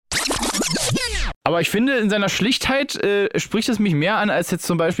Aber ich finde, in seiner Schlichtheit spricht es mich mehr an, als jetzt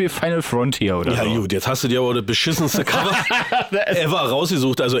zum Beispiel Final Frontier oder so. Ja gut, jetzt hast du dir aber das beschissenste Cover ever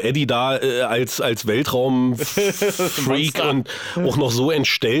rausgesucht. Also Eddie da als Weltraumfreak und auch noch so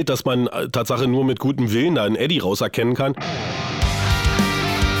entstellt, dass man Tatsache nur mit gutem Willen da einen Eddie rauserkennen kann.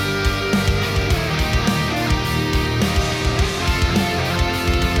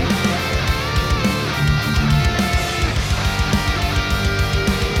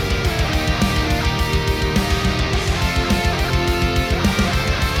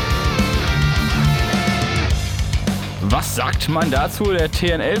 Was sagt man dazu? Der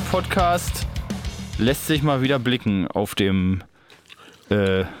TNL-Podcast lässt sich mal wieder blicken auf dem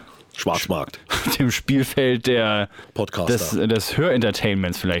Schwarzmarkt. dem Spielfeld des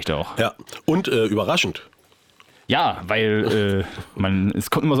Hörentertainments vielleicht auch. Ja, und überraschend. Ja, weil es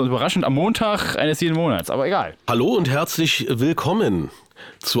kommt immer so überraschend am Montag eines jeden Monats, aber egal. Hallo und herzlich willkommen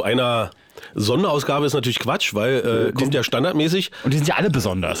zu einer Sonderausgabe. Ist natürlich Quatsch, weil kommt ja standardmäßig. Und die sind ja alle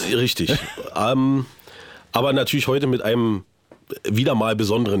besonders. Richtig. Aber natürlich heute mit einem wieder mal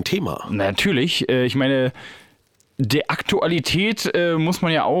besonderen Thema. Natürlich. Ich meine, der Aktualität muss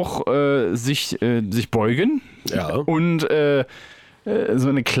man ja auch sich beugen. Ja. Und so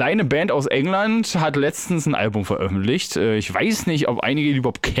eine kleine Band aus England hat letztens ein Album veröffentlicht. Ich weiß nicht, ob einige die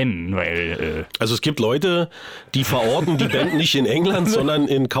überhaupt kennen, weil... Also es gibt Leute, die verorten die Band nicht in England, sondern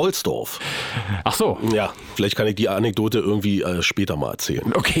in Kaulsdorf. Ach so. Ja, vielleicht kann ich die Anekdote irgendwie später mal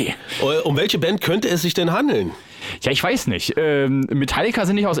erzählen. Okay. Um welche Band könnte es sich denn handeln? Ja, ich weiß nicht. Metallica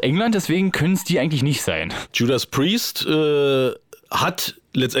sind nicht aus England, deswegen können es die eigentlich nicht sein. Judas Priest hat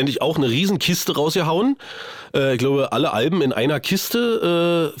letztendlich auch eine Riesenkiste rausgehauen. Ich glaube, alle Alben in einer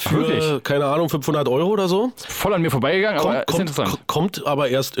Kiste für, wirklich? keine Ahnung, 500 € oder so. Voll an mir vorbeigegangen, aber ist interessant. Kommt aber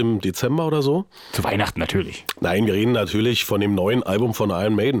erst im Dezember oder so. Zu Weihnachten natürlich. Nein, wir reden natürlich von dem neuen Album von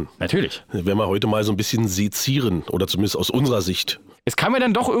Iron Maiden. Natürlich. Werden wir heute mal so ein bisschen sezieren, oder zumindest aus unserer Sicht. Es kam ja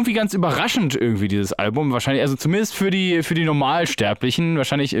dann doch irgendwie ganz überraschend irgendwie, dieses Album. Wahrscheinlich, also zumindest für die Normalsterblichen.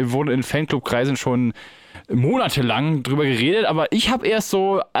 Wahrscheinlich wurde in Fanclub-Kreisen schon monatelang drüber geredet, aber ich habe erst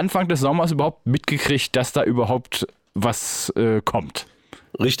so Anfang des Sommers überhaupt mitgekriegt, dass da überhaupt was kommt.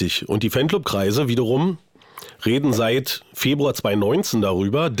 Richtig. Und die Fanclub-Kreise wiederum reden seit Februar 2019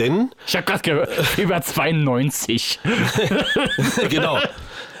 darüber, denn... Ich habe gerade gehört, über 92. Genau.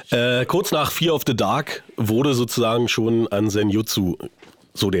 Kurz nach Fear of the Dark wurde sozusagen schon an Senjutsu,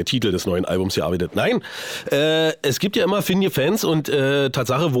 so der Titel des neuen Albums, gearbeitet. Nein, es gibt ja immer Finje-Fans und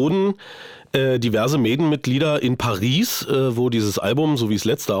Tatsache wurden diverse Maiden-Mitglieder in Paris, wo dieses Album, so wie das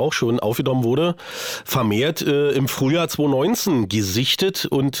letzte auch schon aufgenommen wurde, vermehrt im Frühjahr 2019 gesichtet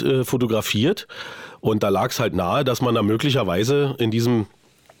und fotografiert. Und da lag es halt nahe, dass man da möglicherweise in diesem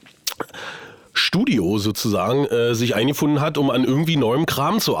Studio sozusagen sich eingefunden hat, um an irgendwie neuem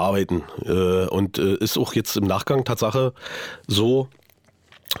Kram zu arbeiten. Und ist auch jetzt im Nachgang Tatsache so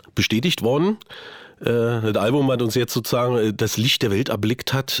bestätigt worden. Das Album, was uns jetzt sozusagen das Licht der Welt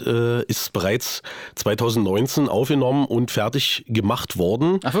erblickt hat, ist bereits 2019 aufgenommen und fertig gemacht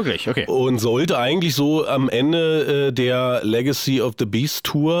worden. Ach wirklich? Okay. Und sollte eigentlich so am Ende der Legacy of the Beast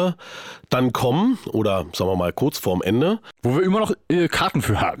Tour dann kommen, oder sagen wir mal kurz vorm Ende. Wo wir immer noch Karten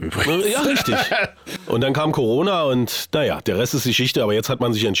für haben übrigens. Ja, richtig. Und dann kam Corona und naja, der Rest ist Geschichte, aber jetzt hat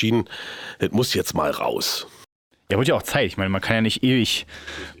man sich entschieden, es muss jetzt mal raus. Ja, wird ja auch Zeit. Ich meine, man kann ja nicht ewig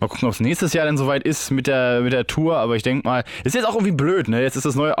mal gucken, ob es nächstes Jahr dann soweit ist mit der Tour. Aber ich denke mal, ist jetzt auch irgendwie blöd, ne? Jetzt ist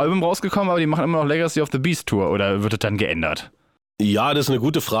das neue Album rausgekommen, aber die machen immer noch Legacy of the Beast Tour. Oder wird das dann geändert? Ja, das ist eine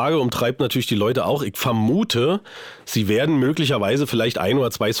gute Frage, umtreibt natürlich die Leute auch. Ich vermute, sie werden möglicherweise vielleicht 1 oder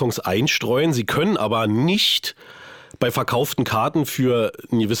 2 Songs einstreuen. Sie können aber nicht bei verkauften Karten für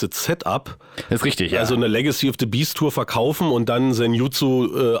ein gewisses Setup, das ist richtig, ja. Also eine Legacy of the Beast Tour verkaufen und dann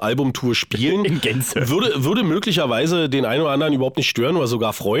Senjutsu Albumtour spielen. In Gänze. Würde möglicherweise den einen oder anderen überhaupt nicht stören oder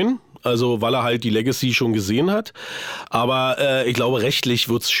sogar freuen. Also weil er halt die Legacy schon gesehen hat. Aber ich glaube, rechtlich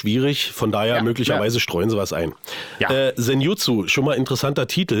wird es schwierig. Von daher möglicherweise streuen sie was ein. Ja. Senjutsu, schon mal interessanter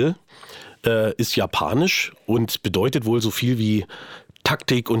Titel, ist japanisch und bedeutet wohl so viel wie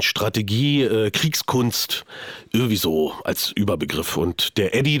Taktik und Strategie, Kriegskunst, irgendwie so als Überbegriff. Und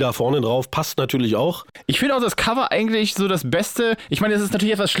der Eddie da vorne drauf passt natürlich auch. Ich finde auch das Cover eigentlich so das Beste. Ich meine, es ist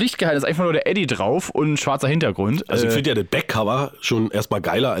natürlich etwas schlicht gehalten. Es ist einfach nur der Eddie drauf und ein schwarzer Hintergrund. Also ich finde ja das Backcover schon erstmal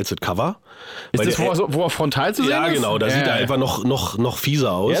geiler als das Cover. Ist das, wo er frontal zu sehen ist? Ja, genau, da sieht er einfach noch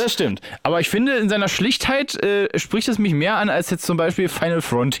fieser aus. Ja, das stimmt. Aber ich finde, in seiner Schlichtheit spricht es mich mehr an, als jetzt zum Beispiel Final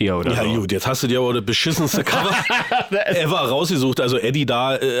Frontier oder so. Ja gut, jetzt hast du dir aber das beschissenste Cover ever rausgesucht. Also Eddie da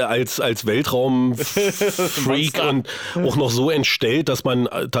als Weltraumfreak und auch noch so entstellt, dass man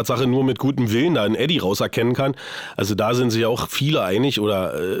Tatsache nur mit gutem Willen da einen Eddie rauserkennen kann. Also da sind sich auch viele einig.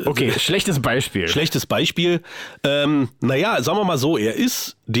 Okay, schlechtes Beispiel. Schlechtes Beispiel. Naja, sagen wir mal so, er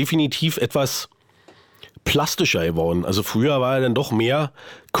ist definitiv etwas plastischer geworden. Also früher war er dann doch mehr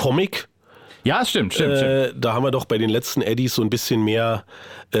Comic. Ja, stimmt. Da haben wir doch bei den letzten Eddies so ein bisschen mehr,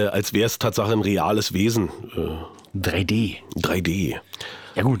 als wäre es Tatsache ein reales Wesen. 3D.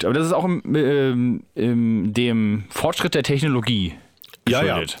 Ja gut, aber das ist auch dem Fortschritt der Technologie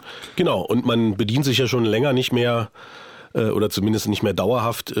geschuldet. Ja, genau. Und man bedient sich ja schon länger nicht mehr oder zumindest nicht mehr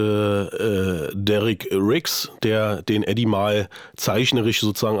dauerhaft Derek Riggs, der den Eddie mal zeichnerisch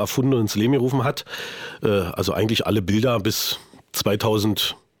sozusagen erfunden und ins Leben gerufen hat. Also eigentlich alle Bilder bis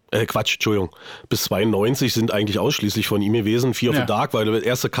 92 sind eigentlich ausschließlich von ihm gewesen. Fear of the Dark war das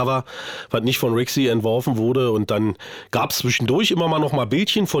erste Cover, was nicht von Rixey entworfen wurde. Und dann gab es zwischendurch immer mal noch mal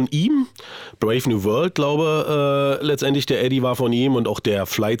Bildchen von ihm. Brave New World, glaube letztendlich der Eddie war von ihm und auch der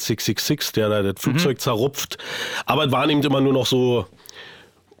Flight 666, der da das Flugzeug zerrupft. Aber es waren eben immer nur noch so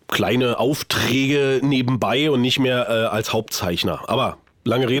kleine Aufträge nebenbei und nicht mehr als Hauptzeichner. Aber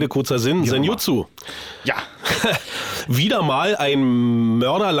lange Rede, kurzer Sinn, Senjutsu. Ja. Wieder mal ein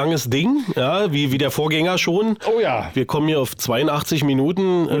mörderlanges Ding, ja, wie der Vorgänger schon. Oh ja. Wir kommen hier auf 82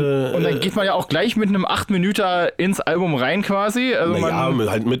 Minuten. Und dann geht man ja auch gleich mit einem 8 Minuten ins Album rein quasi. Also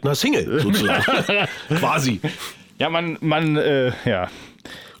halt mit einer Single sozusagen. Quasi. Ja, ja.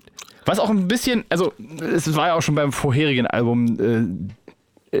 Was auch ein bisschen, also es war ja auch schon beim vorherigen Album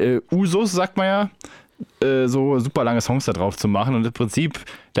Usus, sagt man ja, so super lange Songs da drauf zu machen. Und im Prinzip,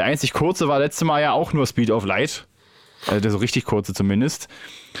 der einzig kurze war letztes Mal ja auch nur Speed of Light. Also der so richtig kurze zumindest.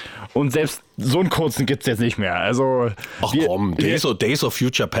 Und selbst so einen kurzen gibt es jetzt nicht mehr. Also, ach komm, Days of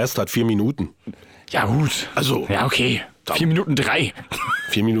Future Past hat 4 Minuten. Ja gut. Also. Ja, okay. 4 Minuten 3.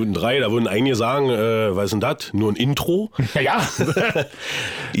 4 Minuten 3, da würden einige sagen, was ist denn das? Nur ein Intro? Ja.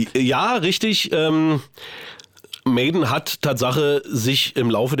 Ja, richtig. Maiden hat Tatsache sich im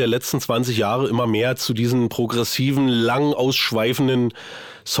Laufe der letzten 20 Jahre immer mehr zu diesen progressiven, lang ausschweifenden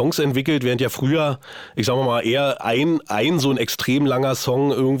Songs entwickelt, während ja früher, ich sag mal eher ein so ein extrem langer Song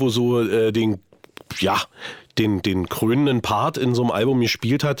irgendwo so den krönenden Part in so einem Album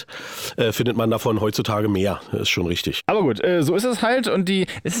gespielt hat, findet man davon heutzutage mehr. Das ist schon richtig. Aber gut, so ist es halt und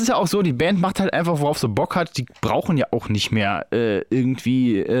es ist ja auch so, die Band macht halt einfach, worauf sie Bock hat. Die brauchen ja auch nicht mehr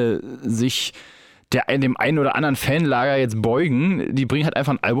irgendwie sich dem einen oder anderen Fanlager jetzt beugen. Die bringen halt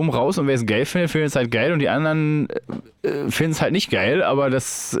einfach ein Album raus und wer es geil findet, findet es halt geil und die anderen finden es halt nicht geil, aber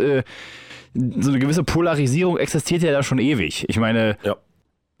so eine gewisse Polarisierung existiert ja da schon ewig. Ich meine,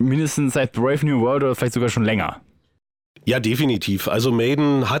 mindestens seit Brave New World oder vielleicht sogar schon länger. Ja, definitiv. Also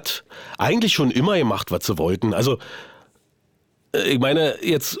Maiden hat eigentlich schon immer gemacht, was sie wollten. Also ich meine,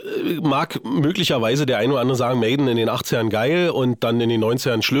 jetzt mag möglicherweise der eine oder andere sagen, Maiden in den 80ern geil und dann in den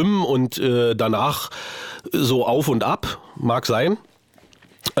 90ern schlimm und danach so auf und ab, mag sein.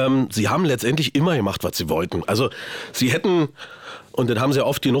 Sie haben letztendlich immer gemacht, was sie wollten. Also sie hätten, und das haben sie ja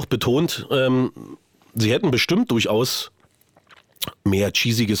oft genug betont, sie hätten bestimmt durchaus mehr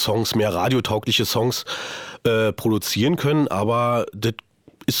cheesige Songs, mehr radiotaugliche Songs produzieren können, aber das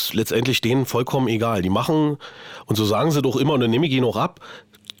ist letztendlich denen vollkommen egal. Die machen, und so sagen sie doch immer, und dann nehme ich ihn auch ab,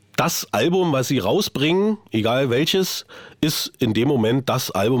 das Album, was sie rausbringen, egal welches, ist in dem Moment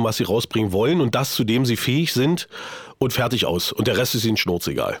das Album, was sie rausbringen wollen und das, zu dem sie fähig sind und fertig aus. Und der Rest ist ihnen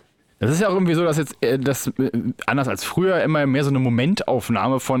schnurzegal. Das ist ja auch irgendwie so, dass jetzt das anders als früher immer mehr so eine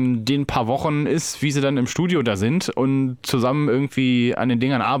Momentaufnahme von den paar Wochen ist, wie sie dann im Studio da sind und zusammen irgendwie an den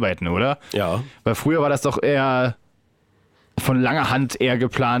Dingern arbeiten, oder? Ja. Weil früher war das doch eher von langer Hand eher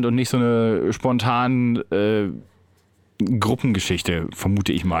geplant und nicht so eine spontan Gruppengeschichte,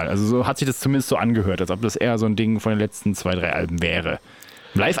 vermute ich mal. Also so hat sich das zumindest so angehört, als ob das eher so ein Ding von den letzten 2, 3 Alben wäre.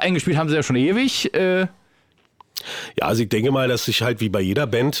 Live eingespielt haben sie ja schon ewig. Ja, also ich denke mal, dass sich halt wie bei jeder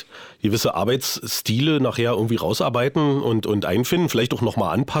Band gewisse Arbeitsstile nachher irgendwie rausarbeiten und einfinden, vielleicht auch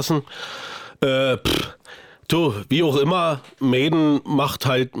nochmal anpassen. Wie auch immer, Maiden macht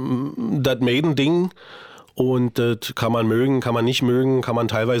halt das Maiden-Ding. Und das kann man mögen, kann man nicht mögen, kann man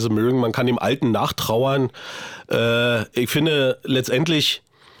teilweise mögen. Man kann dem Alten nachtrauern. Ich finde letztendlich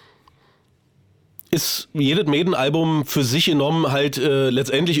ist jedes Maiden-Album für sich genommen halt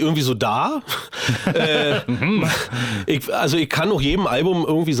letztendlich irgendwie so da. Ich kann auch jedem Album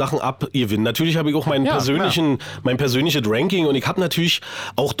irgendwie Sachen abgewinnen. Natürlich habe ich auch mein persönliches Ranking und ich habe natürlich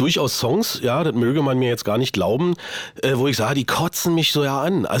auch durchaus Songs, ja, das möge man mir jetzt gar nicht glauben, wo ich sage, die kotzen mich so ja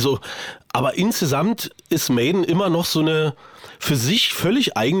an. Also, aber insgesamt ist Maiden immer noch so eine für sich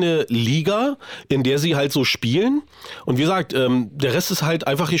völlig eigene Liga, in der sie halt so spielen. Und wie gesagt, der Rest ist halt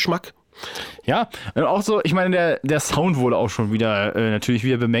einfach Geschmack. Ja, und auch so, ich meine, der Sound wurde auch schon wieder natürlich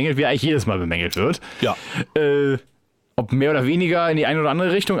wieder bemängelt, wie eigentlich jedes Mal bemängelt wird. Ja. Ob mehr oder weniger in die eine oder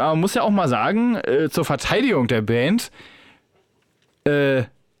andere Richtung, aber man muss ja auch mal sagen, zur Verteidigung der Band,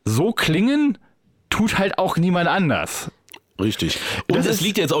 so klingen tut halt auch niemand anders. Richtig. Und es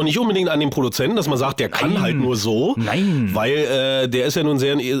liegt jetzt auch nicht unbedingt an dem Produzenten, dass man sagt, der kann halt nur so. Nein. Weil der ist ja nun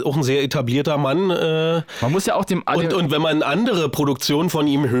auch ein sehr etablierter Mann. Man muss ja auch und wenn man andere Produktionen von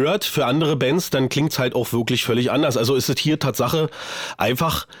ihm hört, für andere Bands, dann klingt es halt auch wirklich völlig anders. Also ist es hier Tatsache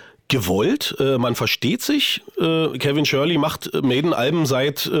einfach gewollt. Man versteht sich. Kevin Shirley macht Maiden-Alben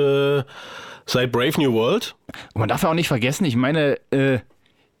seit Brave New World. Und man darf ja auch nicht vergessen, ich meine,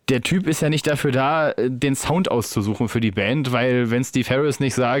 der Typ ist ja nicht dafür da, den Sound auszusuchen für die Band, weil wenn Steve Harris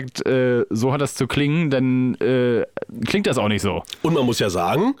nicht sagt, so hat das zu klingen, dann klingt das auch nicht so. Und man muss ja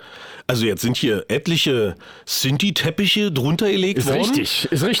sagen, also jetzt sind hier etliche Synthi-Teppiche drunter gelegt worden.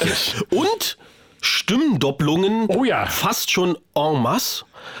 Ist richtig. Und Stimmendopplungen fast schon en masse.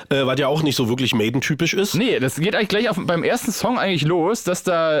 Was ja auch nicht so wirklich Maiden-typisch ist. Nee, das geht eigentlich gleich beim ersten Song eigentlich los, dass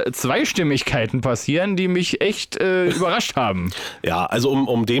da Zweistimmigkeiten passieren, die mich echt überrascht haben. Ja, also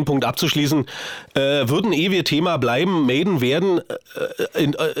um den Punkt abzuschließen, wird ein ewiges Thema bleiben. Maiden werden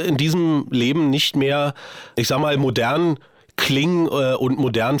in diesem Leben nicht mehr, ich sag mal, modern klingen und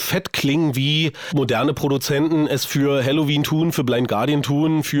modern fett klingen, wie moderne Produzenten es für Halloween tun, für Blind Guardian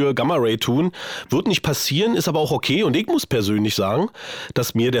tun, für Gamma Ray tun. Wird nicht passieren, ist aber auch okay. Und ich muss persönlich sagen,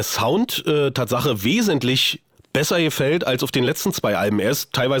 dass mir der Sound Tatsache wesentlich besser gefällt als auf den letzten 2 Alben. Er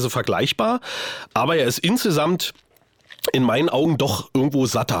ist teilweise vergleichbar, aber er ist insgesamt in meinen Augen doch irgendwo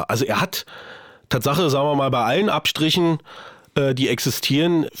satter. Also er hat Tatsache, sagen wir mal, bei allen Abstrichen, die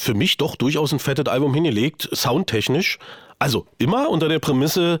existieren, für mich doch durchaus ein fettes Album hingelegt, soundtechnisch. Also immer unter der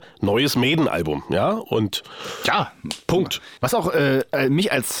Prämisse neues Maiden-Album, ja, und ja, Punkt. Was auch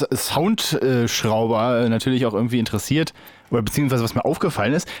mich als Soundschrauber natürlich auch irgendwie interessiert, oder beziehungsweise was mir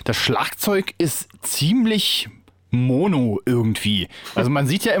aufgefallen ist, das Schlagzeug ist ziemlich mono irgendwie. Also man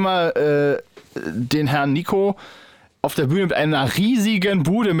sieht ja immer den Herrn Nico auf der Bühne mit einer riesigen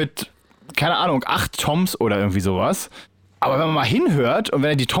Bude mit, keine Ahnung, 8 Toms oder irgendwie sowas. Aber wenn man mal hinhört und wenn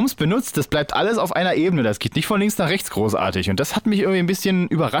er die Toms benutzt, das bleibt alles auf einer Ebene. Das geht nicht von links nach rechts großartig. Und das hat mich irgendwie ein bisschen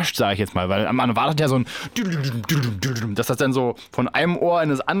überrascht, sage ich jetzt mal. Weil man erwartet ja so ein dass das dann so von einem Ohr in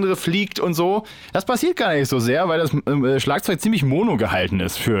das andere fliegt und so. Das passiert gar nicht so sehr, weil das Schlagzeug ziemlich mono gehalten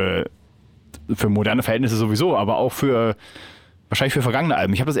ist für moderne Verhältnisse sowieso, aber auch wahrscheinlich für vergangene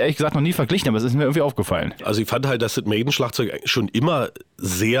Alben. Ich habe das ehrlich gesagt noch nie verglichen, aber es ist mir irgendwie aufgefallen. Also ich fand halt, dass das Maiden-Schlagzeug schon immer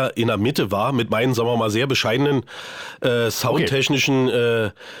sehr in der Mitte war, mit meinen, sagen wir mal, sehr bescheidenen soundtechnischen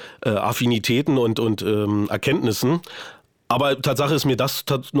Affinitäten und Erkenntnissen. Aber Tatsache ist mir das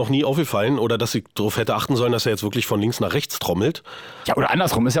noch nie aufgefallen oder dass ich darauf hätte achten sollen, dass er jetzt wirklich von links nach rechts trommelt. Ja, oder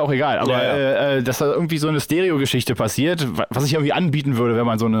andersrum, ist ja auch egal. Aber dass da irgendwie so eine Stereo-Geschichte passiert, was ich irgendwie anbieten würde, wenn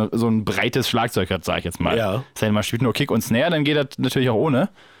man so ein breites Schlagzeug hat, sag ich jetzt mal. Ja. Sei mal, spielt nur Kick und Snare, dann geht das natürlich auch ohne.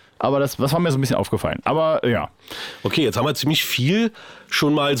 Aber das war mir so ein bisschen aufgefallen. Aber ja. Okay, jetzt haben wir ziemlich viel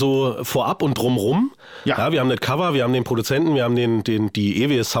schon mal so vorab und drumrum. Ja, wir haben das Cover, wir haben den Produzenten, wir haben die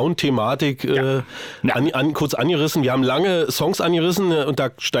ewige Soundthematik kurz angerissen. Wir haben lange Songs angerissen und da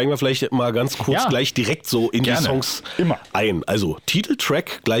steigen wir vielleicht mal ganz kurz gleich direkt so in die Songs ein. Also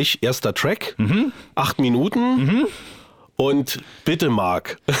Titeltrack, gleich erster Track, 8 Minuten. Und bitte,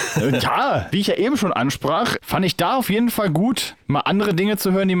 Marc. Ja, wie ich ja eben schon ansprach, fand ich da auf jeden Fall gut, mal andere Dinge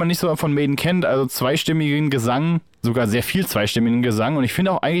zu hören, die man nicht so von Maiden kennt. Also zweistimmigen Gesang, sogar sehr viel zweistimmigen Gesang. Und ich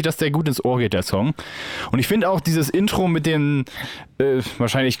finde auch eigentlich, dass der gut ins Ohr geht, der Song. Und ich finde auch dieses Intro mit den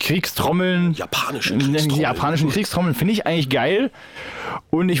wahrscheinlich Kriegstrommeln. Japanischen Kriegstrommeln finde ich eigentlich geil.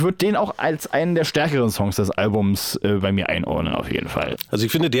 Und ich würde den auch als einen der stärkeren Songs des Albums bei mir einordnen, auf jeden Fall. Also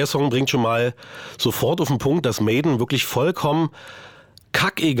ich finde, der Song bringt schon mal sofort auf den Punkt, dass Maiden wirklich vollkommen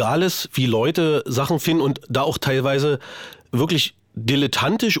kackegal ist, wie Leute Sachen finden und da auch teilweise wirklich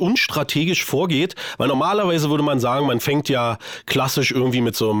dilettantisch und strategisch vorgeht, weil normalerweise würde man sagen, man fängt ja klassisch irgendwie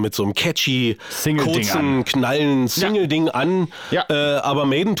mit so einem catchy, kurzen, knallen Single-Ding an. Ja. Aber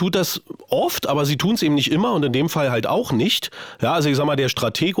Maiden tut das oft, aber sie tun es eben nicht immer und in dem Fall halt auch nicht. Ja, also ich sag mal, der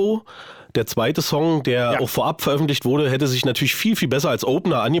Stratego, der zweite Song, der auch vorab veröffentlicht wurde, hätte sich natürlich viel, viel besser als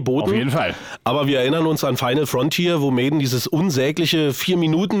Opener angeboten. Auf jeden Fall. Aber wir erinnern uns an Final Frontier, wo Maiden dieses unsägliche 4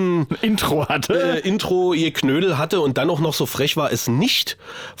 Minuten Intro hatte. Intro, ihr Knödel hatte und dann auch noch so frech war, es nicht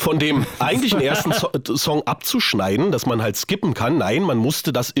von dem eigentlichen ersten Song abzuschneiden, dass man halt skippen kann. Nein, man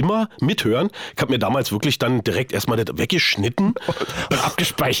musste das immer mithören. Ich habe mir damals wirklich dann direkt erstmal das weggeschnitten und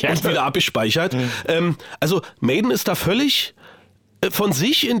abgespeichert. Und wieder abgespeichert. Also Maiden ist da völlig von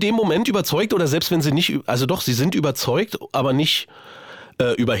sich in dem Moment überzeugt oder selbst wenn sie nicht, also doch, sie sind überzeugt, aber nicht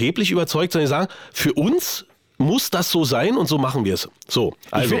überheblich überzeugt, sondern sie sagen, für uns muss das so sein und so machen wir es. So,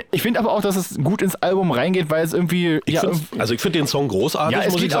 also. Ich finde aber auch, dass es gut ins Album reingeht, weil es irgendwie... Ich finde den Song großartig, ja,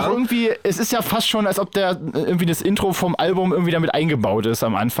 muss ich sagen. Auch irgendwie, es ist ja fast schon, als ob der irgendwie das Intro vom Album irgendwie damit eingebaut ist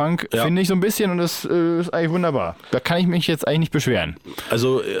am Anfang, finde ich so ein bisschen und das ist eigentlich wunderbar. Da kann ich mich jetzt eigentlich nicht beschweren.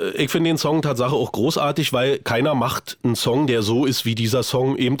 Also ich finde den Song Tatsache auch großartig, weil keiner macht einen Song, der so ist, wie dieser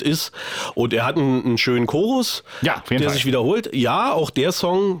Song eben ist. Und er hat einen schönen Chorus, der sich wiederholt. Ja, auch der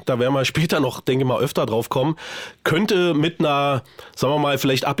Song, da werden wir später noch, denke ich mal, öfter drauf kommen, könnte mit einer, sagen wir mal,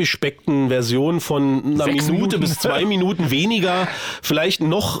 vielleicht abgespeckten Version von einer Minute bis 2 Minuten weniger vielleicht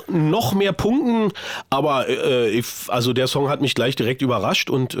noch mehr punkten. Aber also der Song hat mich gleich direkt überrascht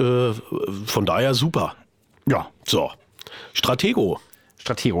und von daher super. Ja. So, Stratego.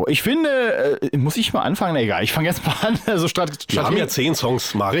 Ich finde, muss ich mal anfangen? egal, ich fange jetzt mal an. Also Wir haben ja 10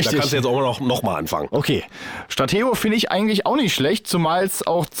 Songs, Marc. Richtig. Da kannst du jetzt auch noch mal anfangen. Okay. Stratego finde ich eigentlich auch nicht schlecht, zumal es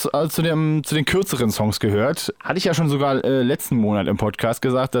auch zu den kürzeren Songs gehört. Hatte ich ja schon sogar letzten Monat im Podcast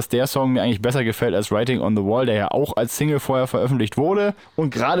gesagt, dass der Song mir eigentlich besser gefällt als Writing on the Wall, der ja auch als Single vorher veröffentlicht wurde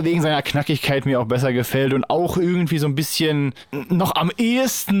und gerade wegen seiner Knackigkeit mir auch besser gefällt und auch irgendwie so ein bisschen noch am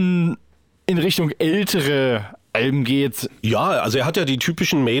ehesten in Richtung ältere Alben geht. Ja, also er hat ja die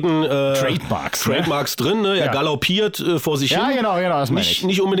typischen Maiden Trademarks drin, ne? Er galoppiert vor sich hin. Ja, genau, das meine ich.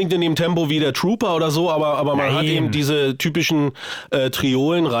 Nicht unbedingt in dem Tempo wie der Trooper oder so, aber man hat eben diese typischen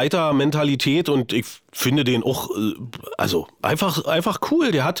Triolen, Reiter-Mentalität und ich finde den auch, also einfach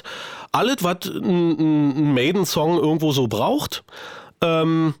cool. Der hat alles, was ein Maiden-Song irgendwo so braucht.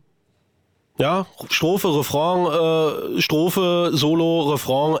 Ja, Strophe, Refrain, Strophe, Solo,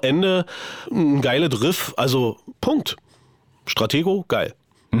 Refrain, Ende. Ein geiler Riff, also Punkt. Stratego, geil.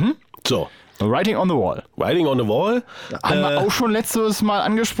 Mhm. So. Writing on the Wall. Haben wir auch schon letztes Mal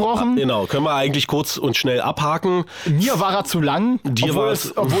angesprochen. Genau, können wir eigentlich kurz und schnell abhaken. Mir war er zu lang,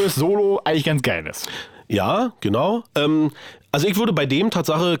 obwohl es Solo eigentlich ganz geil ist. Ja, genau. Also ich würde bei dem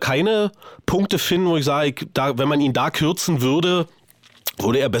Tatsache keine Punkte finden, wo ich sage, wenn man ihn da kürzen würde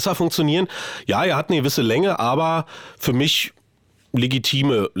er besser funktionieren? Ja, er hat eine gewisse Länge, aber für mich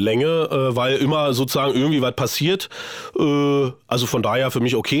legitime Länge, weil immer sozusagen irgendwie was passiert. Also von daher für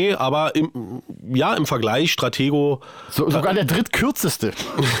mich okay, aber im Vergleich Stratego... sogar der drittkürzeste.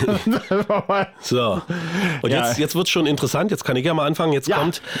 So, und jetzt wird es schon interessant, jetzt kann ich ja mal anfangen, jetzt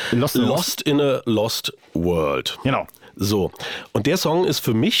kommt Lost in a Lost World. Genau. So, und der Song ist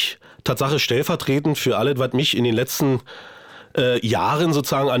für mich Tatsache stellvertretend für alles, was mich in den letzten Jahren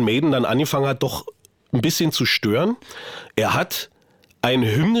sozusagen an Maiden dann angefangen hat, doch ein bisschen zu stören. Er hat ein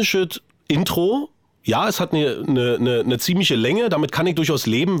hymnisches Intro. Ja, es hat eine ziemliche Länge. Damit kann ich durchaus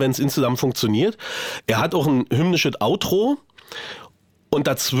leben, wenn es insgesamt funktioniert. Er hat auch ein hymnisches Outro. Und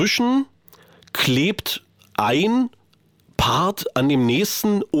dazwischen klebt ein Part an dem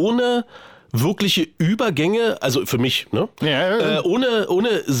nächsten ohne wirkliche Übergänge, also für mich, ne? Ja.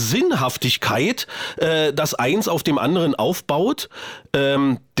 Ohne Sinnhaftigkeit, das eins auf dem anderen aufbaut.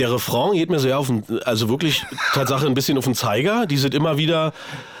 Der Refrain geht mir so also wirklich Tatsache ein bisschen auf den Zeiger. Die sind immer wieder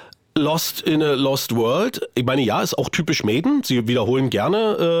Lost in a Lost World. Ich meine, ja, ist auch typisch Maiden. Sie wiederholen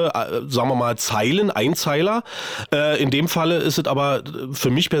gerne, sagen wir mal, Zeilen, Einzeiler. In dem Falle ist es aber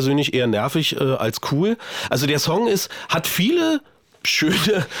für mich persönlich eher nervig als cool. Also der Song hat viele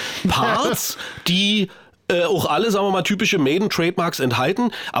schöne Parts, die auch alle, sagen wir mal, typische Maiden-Trademarks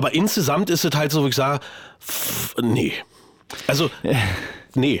enthalten, aber insgesamt ist es halt so, wie ich sage, nee. Also,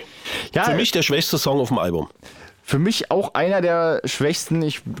 nee. Ja, für mich der schwächste Song auf dem Album. Für mich auch einer der schwächsten.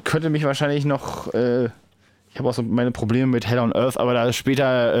 Ich könnte mich wahrscheinlich noch, ich habe auch so meine Probleme mit Hell on Earth, aber da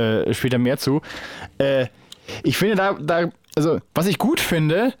später mehr zu. Ich finde also, was ich gut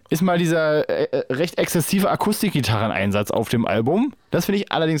finde, ist mal dieser recht exzessive Akustikgitarreneinsatz auf dem Album. Das finde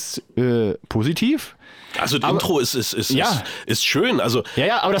ich allerdings positiv. Also das Intro ist schön. Also,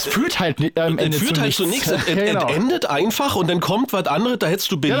 ja, aber das führt halt nicht am Ende führt halt zu nichts. Es endet einfach und dann kommt was anderes. Da hättest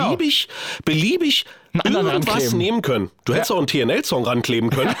du beliebig irgendwas nehmen können. Du hättest auch einen TNL-Song rankleben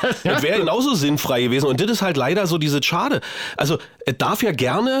können. Das wäre genauso sinnfrei gewesen. Und das ist halt leider so dieses Schade. Also es darf ja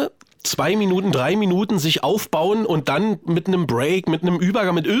gerne 2 Minuten, 3 Minuten sich aufbauen und dann mit einem Break, mit einem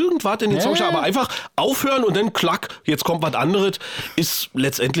Übergang, mit irgendwas in den Song, aber einfach aufhören und dann klack, jetzt kommt was anderes, ist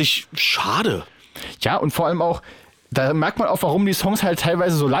letztendlich schade. Ja, und vor allem auch, da merkt man auch, warum die Songs halt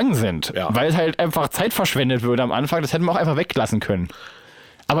teilweise so lang sind. Ja. Weil halt einfach Zeit verschwendet wird am Anfang. Das hätten wir auch einfach weglassen können.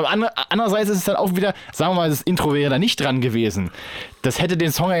 Aber andererseits ist es dann auch wieder, sagen wir mal, das Intro wäre da nicht dran gewesen. Das hätte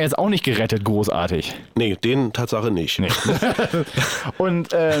den Song ja jetzt auch nicht gerettet, großartig. Nee, den Tatsache nicht. Nee.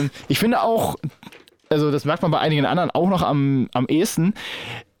 Und ich finde auch, also das merkt man bei einigen anderen auch noch am ehesten,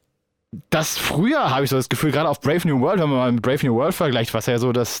 dass früher, habe ich so das Gefühl, gerade auf Brave New World, wenn man mal mit Brave New World vergleicht, was ja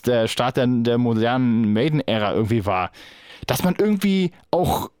so der Start der modernen Maiden-Ära irgendwie war, dass man irgendwie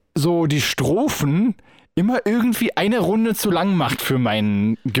auch so die Strophen immer irgendwie eine Runde zu lang macht für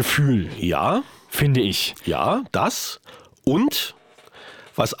mein Gefühl. Ja. Finde ich. Ja, das. Und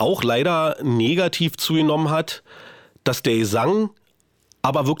was auch leider negativ zugenommen hat, dass der Gesang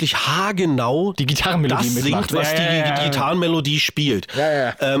aber wirklich haargenau die Gitarrenmelodie das mitmacht. singt, was die Gitarrenmelodie spielt.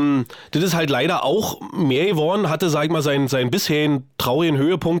 Ja. Das ist halt leider auch mehr geworden, hatte, sag ich mal, seinen bisherigen traurigen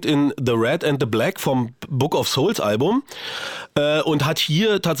Höhepunkt in The Red and the Black vom Book of Souls Album und hat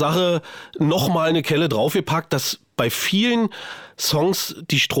hier Tatsache nochmal eine Kelle draufgepackt, dass bei vielen Songs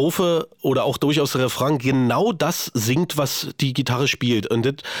die Strophe oder auch durchaus der Refrain genau das singt, was die Gitarre spielt. Und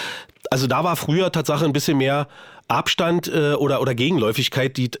das, also da war früher Tatsache ein bisschen mehr Abstand oder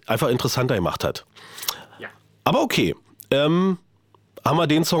Gegenläufigkeit, die einfach interessanter gemacht hat. Ja. Aber okay, haben wir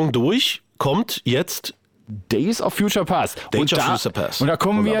den Song durch, kommt jetzt Days of Future Past. Days of Future Past. Und da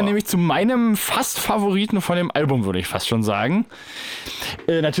kommen wir Wunderbar. nämlich zu meinem fast Favoriten von dem Album, würde ich fast schon sagen.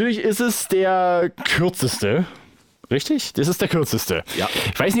 Natürlich ist es der kürzeste. Richtig? Das ist der kürzeste. Ja.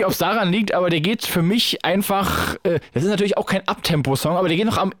 Ich weiß nicht, ob es daran liegt, aber der geht für mich einfach, das ist natürlich auch kein Abtempo-Song, aber der geht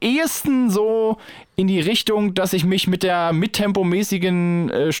noch am ehesten so in die Richtung, dass ich mich mit der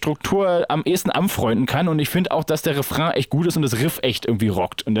mittempomäßigen Struktur am ehesten anfreunden kann. Und ich finde auch, dass der Refrain echt gut ist und das Riff echt irgendwie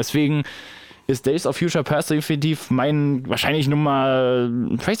rockt. Und deswegen ist Days of Future Past definitiv mein, wahrscheinlich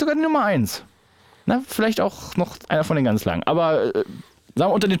vielleicht sogar die Nummer 1. Na, vielleicht auch noch einer von den ganz langen. Aber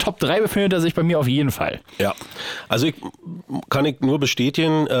sagen wir, unter den Top 3 befindet er sich bei mir auf jeden Fall. Ja, also kann ich nur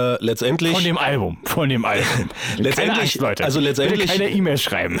bestätigen, letztendlich... Von dem Album. Letztendlich, keine Angst, Leute. Also letztendlich... Bitte keine E-Mails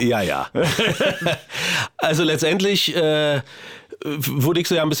schreiben. Ja. Also letztendlich würde ich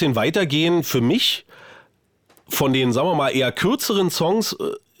so ja ein bisschen weitergehen. Für mich, von den, sagen wir mal, eher kürzeren Songs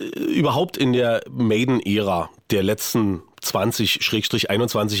überhaupt in der Maiden-Ära der letzten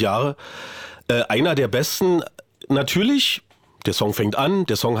 20-21 Jahre, einer der besten, natürlich... Der Song fängt an,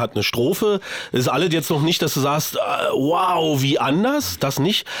 der Song hat eine Strophe. Es ist alles jetzt noch nicht, dass du sagst, wow, wie anders, das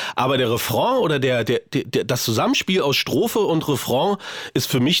nicht. Aber der Refrain oder das Zusammenspiel aus Strophe und Refrain ist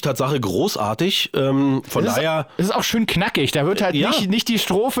für mich Tatsache großartig. Von daher... Es ist auch schön knackig. Da wird halt nicht die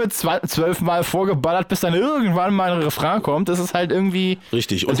Strophe 12 Mal vorgeballert, bis dann irgendwann mal ein Refrain kommt. Das ist halt irgendwie...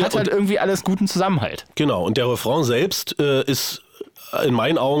 Richtig. Und hat halt irgendwie alles guten Zusammenhalt. Genau. Und der Refrain selbst ist... in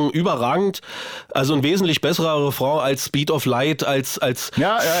meinen Augen überragend. Also ein wesentlich besserer Refrain als Speed of Light, als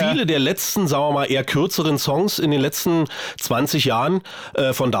viele der letzten, sagen wir mal, eher kürzeren Songs in den letzten 20 Jahren.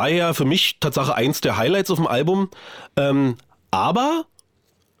 Von daher für mich Tatsache eins der Highlights auf dem Album. Aber,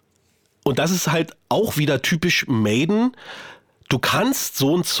 und das ist halt auch wieder typisch Maiden, du kannst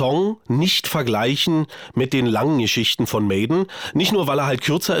so einen Song nicht vergleichen mit den langen Geschichten von Maiden. Nicht nur, weil er halt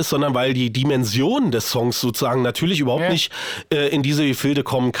kürzer ist, sondern weil die Dimension des Songs sozusagen natürlich überhaupt nicht in diese Gefilde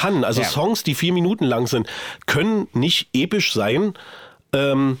kommen kann. Also Songs, die 4 Minuten lang sind, können nicht episch sein.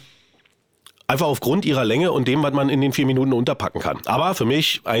 Einfach aufgrund ihrer Länge und dem, was man in den 4 Minuten unterpacken kann. Aber für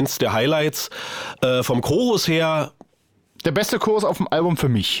mich eins der Highlights vom Chorus her. Der beste Chorus auf dem Album für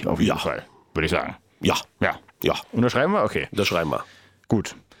mich, auf jeden Fall, würde ich sagen. Ja. Unterschreiben wir? Okay. Das schreiben wir.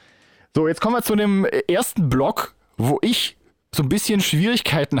 Gut. So, jetzt kommen wir zu dem ersten Block, wo ich so ein bisschen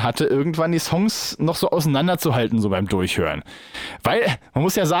Schwierigkeiten hatte, irgendwann die Songs noch so auseinanderzuhalten, so beim Durchhören. Weil, man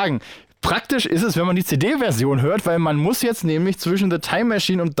muss ja sagen, praktisch ist es, wenn man die CD-Version hört, weil man muss jetzt nämlich zwischen The Time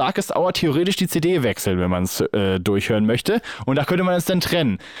Machine und Darkest Hour theoretisch die CD wechseln, wenn man es durchhören möchte. Und da könnte man es dann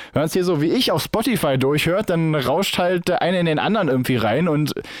trennen. Wenn man es hier so wie ich auf Spotify durchhört, dann rauscht halt der eine in den anderen irgendwie rein.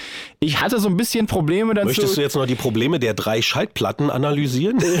 Und ich hatte so ein bisschen Probleme dazu. Möchtest du jetzt noch die Probleme der 3 Schaltplatten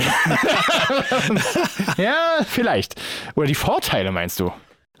analysieren? Ja, vielleicht. Oder die Vorteile, meinst du?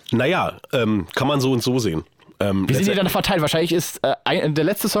 Naja, kann man so und so sehen. Wie sind die dann verteilt? Wahrscheinlich ist der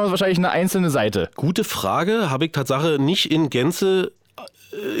letzte Song ist wahrscheinlich eine einzelne Seite. Gute Frage, habe ich Tatsache nicht in Gänze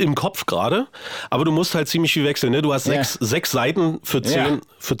im Kopf gerade, aber du musst halt ziemlich viel wechseln. Ne? Du hast sechs Seiten für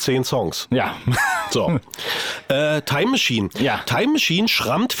 10 Songs. Ja. So. Time Machine. Ja. Time Machine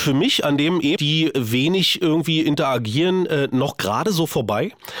schrammt für mich an dem eben, die wenig irgendwie interagieren, noch gerade so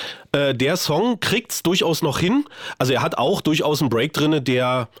vorbei. Der Song kriegt's durchaus noch hin. Also er hat auch durchaus einen Break drinne,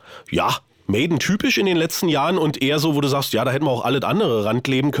 der, ja, Maiden-typisch in den letzten Jahren und eher so, wo du sagst, ja, da hätten wir auch alles andere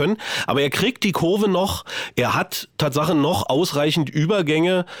rankleben können. Aber er kriegt die Kurve noch. Er hat Tatsache noch ausreichend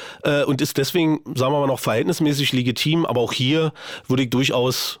Übergänge und ist deswegen, sagen wir mal, noch verhältnismäßig legitim. Aber auch hier würde ich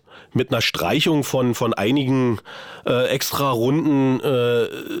durchaus mit einer Streichung von einigen extra Runden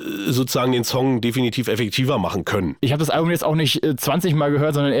sozusagen den Song definitiv effektiver machen können. Ich habe das Album jetzt auch nicht 20 Mal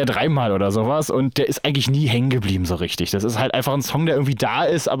gehört, sondern eher 3 Mal oder sowas und der ist eigentlich nie hängen geblieben so richtig. Das ist halt einfach ein Song, der irgendwie da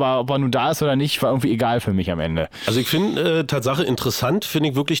ist, aber ob er nun da ist oder nicht, war irgendwie egal für mich am Ende. Also ich finde Tatsache interessant, finde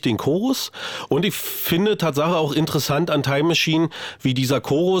ich wirklich den Chorus und ich finde Tatsache auch interessant an Time Machine, wie dieser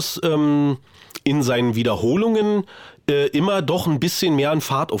Chorus in seinen Wiederholungen immer doch ein bisschen mehr an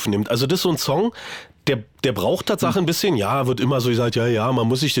Fahrt aufnimmt. Also das ist so ein Song, der braucht Tatsache ein bisschen, ja, wird immer so gesagt, ja, man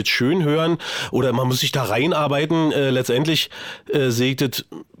muss sich das schön hören oder man muss sich da reinarbeiten. Letztendlich sehe ich das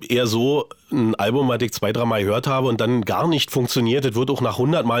eher so, ein Album, was ich 2-3 Mal gehört habe und dann gar nicht funktioniert. Das wird auch nach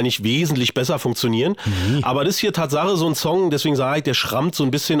 100 Mal nicht wesentlich besser funktionieren. Aber das ist hier Tatsache so ein Song, deswegen sage ich, der schrammt so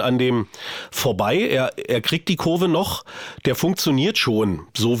ein bisschen an dem vorbei. Er kriegt die Kurve noch, der funktioniert schon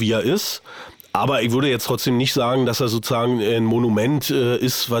so, wie er ist. Aber ich würde jetzt trotzdem nicht sagen, dass er sozusagen ein Monument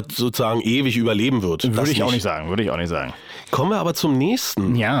ist, was sozusagen ewig überleben wird. Würde ich auch nicht sagen. Kommen wir aber zum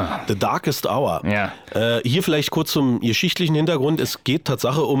nächsten. Ja. The Darkest Hour. Ja. Hier vielleicht kurz zum geschichtlichen Hintergrund. Es geht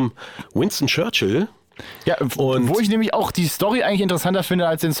Tatsache um Winston Churchill. Ja, und wo ich nämlich auch die Story eigentlich interessanter finde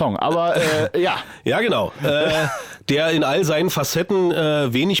als den Song. Aber ja. Ja, genau. Der in all seinen Facetten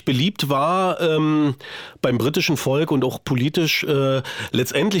wenig beliebt war beim britischen Volk und auch politisch.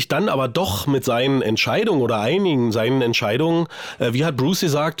 Letztendlich dann aber doch mit seinen Entscheidungen oder einigen seinen Entscheidungen, wie hat Bruce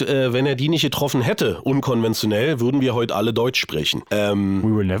gesagt, wenn er die nicht getroffen hätte, unkonventionell, würden wir heute alle Deutsch sprechen.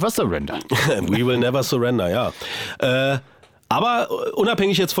 We will never surrender. We will never surrender, ja. Aber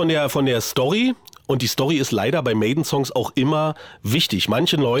unabhängig jetzt von der Story, und die Story ist leider bei Maiden-Songs auch immer wichtig.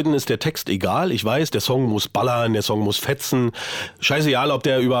 Manchen Leuten ist der Text egal. Ich weiß, der Song muss ballern, der Song muss fetzen. Scheißegal, ob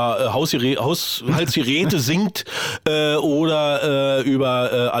der über Haushaltsgeräte singt oder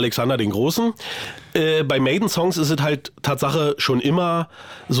über Alexander den Großen. Bei Maiden-Songs ist es halt Tatsache schon immer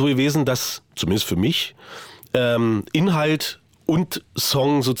so gewesen, dass, zumindest für mich, Inhalt und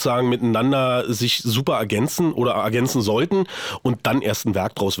Song sozusagen miteinander sich super ergänzen oder ergänzen sollten und dann erst ein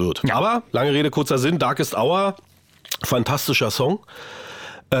Werk draus wird. Ja. Aber, lange Rede, kurzer Sinn, Darkest Hour, fantastischer Song.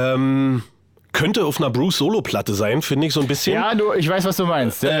 Könnte auf einer Bruce-Solo-Platte sein, finde ich so ein bisschen. Ja, ich weiß, was du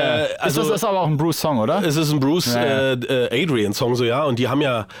meinst. Also, das ist aber auch ein Bruce-Song, oder? Es ist ein Bruce-Adrian-Song, so ja. Und die haben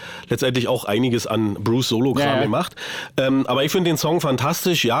ja letztendlich auch einiges an Bruce-Solo-Kram gemacht. Aber ich finde den Song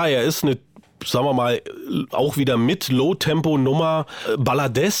fantastisch. Ja, er ist eine, sagen wir mal, auch wieder mit Low-Tempo-Nummer,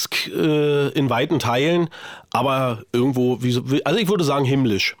 balladesk in weiten Teilen, aber irgendwo, also ich würde sagen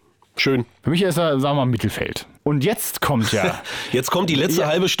himmlisch. Schön. Für mich ist er, sagen wir mal, Mittelfeld. Und jetzt kommt Jetzt kommt die letzte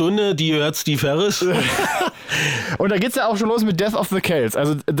halbe Stunde, die hört Steve Harris. Und da geht's ja auch schon los mit Death of the Celts.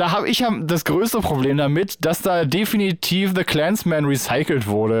 Also da habe ich das größte Problem damit, dass da definitiv The Clansman recycelt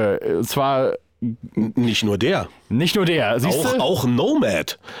wurde. Und zwar nicht nur der. Siehst du? Auch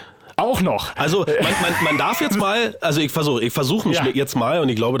Nomad. Auch noch. Also man darf jetzt mal, also ich versuche mich jetzt mal und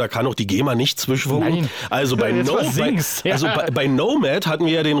ich glaube, da kann auch die GEMA nicht zwischenfunken. Nein. Also bei bei Nomad hatten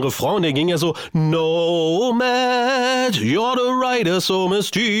wir ja den Refrain, der ging ja so: Nomad, you're the writer so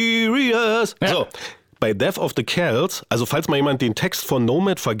mysterious. Ja. So, bei Death of the Celts, also falls mal jemand den Text von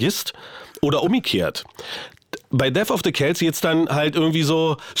Nomad vergisst oder umgekehrt, bei Death of the Celts jetzt dann halt irgendwie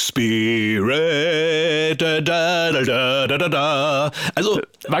so Spirit, da, da, da, da, da, da. Also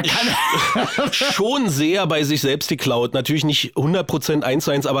man kann schon sehr bei sich selbst geklaut. Natürlich nicht 100%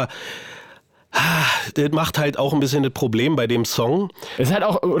 1:1, aber das macht halt auch ein bisschen das Problem bei dem Song. Es ist halt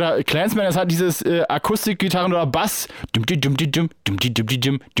auch, oder Clansman, es hat dieses Akustikgitarren oder Bass.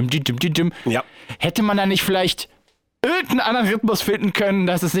 Ja. Hätte man da nicht vielleicht irgendeinen anderen Rhythmus finden können,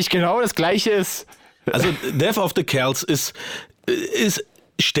 dass es nicht genau das gleiche ist? Also Death of the Celts ist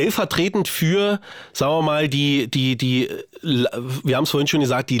stellvertretend für, sagen wir mal, wir haben es vorhin schon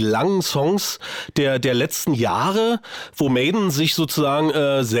gesagt, die langen Songs der letzten Jahre, wo Maiden sich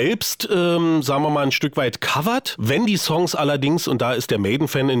sozusagen selbst, sagen wir mal, ein Stück weit covert. Wenn die Songs allerdings, und da ist der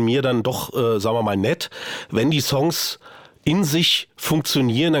Maiden-Fan in mir dann doch, sagen wir mal, nett, wenn die Songs in sich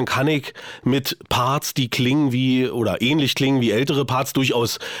funktionieren, dann kann ich mit Parts, die klingen wie oder ähnlich klingen wie ältere Parts,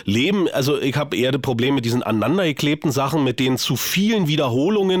 durchaus leben. Also ich habe eher das Problem mit diesen aneinandergeklebten Sachen, mit den zu vielen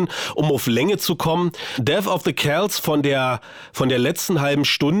Wiederholungen, um auf Länge zu kommen. Death of the Celts von der letzten halben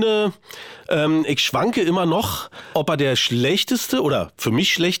Stunde, ich schwanke immer noch, ob er der schlechteste oder für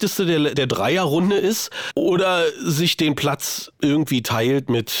mich schlechteste der Dreierrunde ist oder sich den Platz irgendwie teilt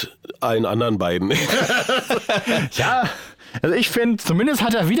mit allen anderen beiden. Ja, also ich finde, zumindest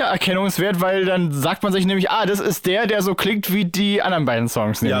hat er Wiedererkennungswert, weil dann sagt man sich nämlich, das ist der so klingt wie die anderen beiden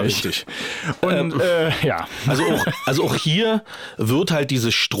Songs nämlich. Ja, richtig. Und ja. Also auch hier wird halt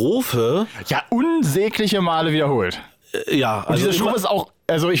diese Strophe... Ja, unsägliche Male wiederholt. Ja, Und also diese Strophe ist auch,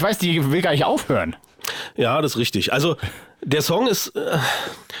 also ich weiß, die will gar nicht aufhören. Ja, das ist richtig. Also der Song ist...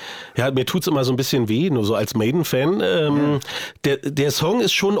 Ja, mir tut's immer so ein bisschen weh, nur so als Maiden-Fan. Der Song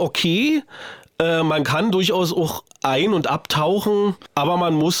ist schon okay. Man kann durchaus auch ein- und abtauchen, aber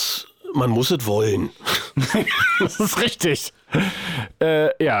man muss es wollen. Das ist richtig.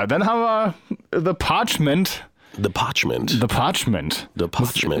 Ja, dann haben wir The Parchment. The Parchment. The Parchment. The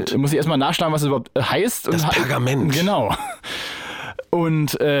Parchment. Muss ich erstmal nachschlagen, was es überhaupt heißt. Das Pergament. Genau.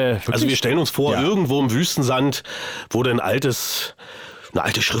 Und also wir stellen uns vor, Ja. irgendwo im Wüstensand wurde eine alte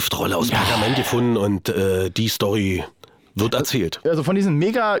Schriftrolle aus Pergament gefunden und die Story wird erzählt. Also von diesen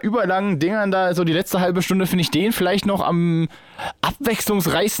mega überlangen Dingern da, so die letzte halbe Stunde finde ich den vielleicht noch am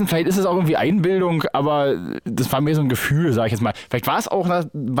abwechslungsreichsten. Vielleicht ist es auch irgendwie Einbildung, aber das war mir so ein Gefühl, sag ich jetzt mal. Vielleicht war es auch,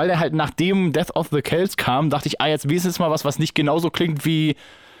 weil er halt nachdem Death of the Celts kam, dachte ich, jetzt wenigstens mal was nicht genauso klingt wie,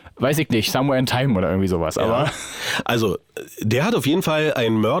 weiß ich nicht, Somewhere in Time oder irgendwie sowas. Aber Also, der hat auf jeden Fall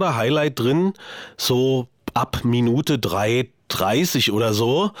ein Mörder-Highlight drin, so ab Minute 3:30 oder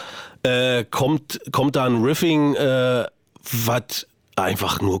so, kommt da ein Riffing, was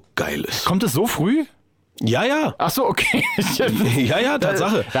einfach nur geil ist. kommt es so früh? Ja. Ach so, okay. Ja,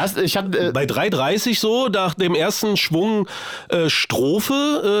 Tatsache. Bei 3:30 so, nach dem ersten Schwung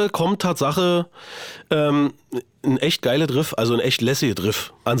Strophe, kommt Tatsache ein echt geiler Riff, also ein echt lässiger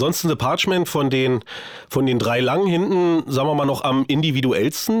Riff. Ansonsten The Parchment von den 3 langen hinten, sagen wir mal, noch am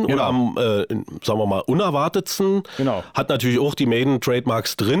individuellsten oder am, sagen wir mal, unerwartetsten. Genau. Hat natürlich auch die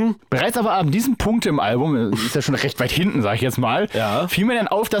Maiden-Trademarks drin. Bereits aber an diesem Punkt im Album, ist ja schon recht weit hinten, sag ich jetzt mal, Ja. fiel mir dann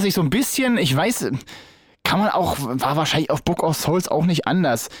auf, dass ich so ein bisschen, ich weiß, war wahrscheinlich auf Book of Souls auch nicht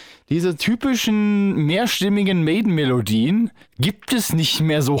anders. Diese typischen mehrstimmigen Maiden-Melodien gibt es nicht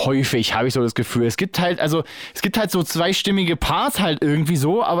mehr so häufig, habe ich so das Gefühl. Es gibt halt so zweistimmige Parts halt irgendwie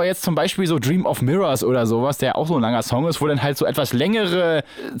so, aber jetzt zum Beispiel so Dream of Mirrors oder sowas, der auch so ein langer Song ist, wo dann halt so etwas längere,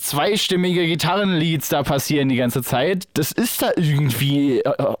 zweistimmige Gitarrenleads da passieren die ganze Zeit. Das ist da irgendwie,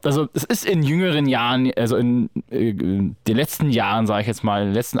 also es ist in jüngeren Jahren, also in den letzten Jahren, sage ich jetzt mal, in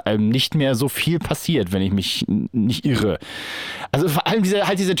den letzten Alben nicht mehr so viel passiert, wenn ich mich nicht irre. Also vor allem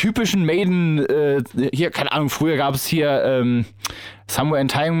diese typischen Maiden, hier, keine Ahnung, früher gab es hier Somewhere in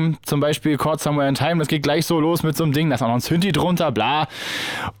Time zum Beispiel, Chord Somewhere in Time, das geht gleich so los mit so einem Ding, da ist auch noch ein Synthi drunter, bla.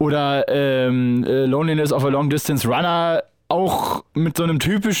 Oder Loneliness of a Long Distance Runner, auch mit so einem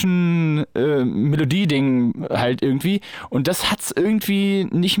typischen Melodieding halt irgendwie. Und das hat's irgendwie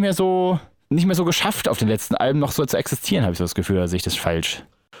nicht mehr so geschafft, auf den letzten Alben noch so zu existieren, habe ich so das Gefühl, da sehe ich das falsch.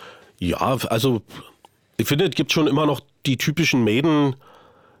 Ja, also ich finde, es gibt schon immer noch die typischen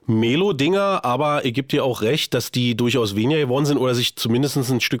Melo-Dinger, aber ihr gebt dir auch recht, dass die durchaus weniger geworden sind oder sich zumindest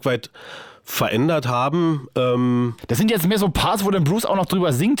ein Stück weit verändert haben. Das sind jetzt mehr so Parts, wo dann Bruce auch noch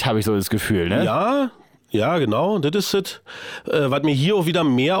drüber singt, habe ich so das Gefühl, ne? Ja, genau, das ist es. Was mir hier auch wieder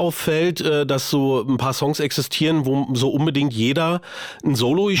mehr auffällt, dass so ein paar Songs existieren, wo so unbedingt jeder ein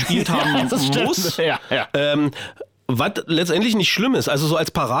Solo gespielt haben muss. Ja. Was letztendlich nicht schlimm ist, also so als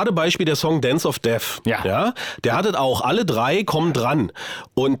Paradebeispiel der Song Dance of Death, Ja. Der hat es auch, alle 3 kommen dran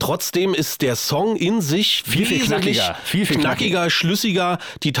und trotzdem ist der Song in sich viel knackiger, viel knackiger, schlüssiger,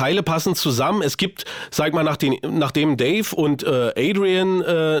 die Teile passen zusammen, es gibt, sag mal, nachdem Dave und Adrian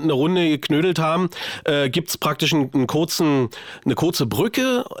eine Runde geknödelt haben, gibt's praktisch eine kurze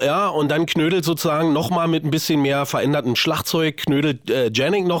Brücke, ja, und dann knödelt sozusagen nochmal mit ein bisschen mehr verändertem Schlagzeug, knödelt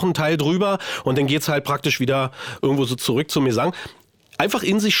Janick noch einen Teil drüber und dann geht's halt praktisch wieder irgendwo so zurück zum Gesang. Einfach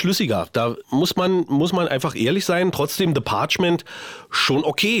in sich schlüssiger. Da muss man einfach ehrlich sein. Trotzdem The Parchment schon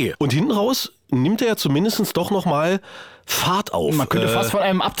okay. Und hinten raus nimmt er ja zumindest doch nochmal Fahrt auf. Man könnte fast von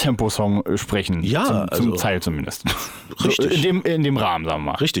einem Abtempo-Song sprechen. Ja, zum Teil zumindest. Richtig. So in dem Rahmen, sagen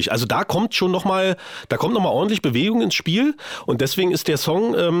wir mal. Richtig, also da kommt nochmal ordentlich Bewegung ins Spiel und deswegen ist der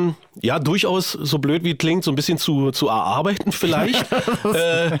Song ja durchaus, so blöd wie es klingt, so ein bisschen zu erarbeiten vielleicht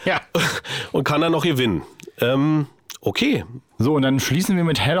Ja. und kann dann noch gewinnen. Okay. So, und dann schließen wir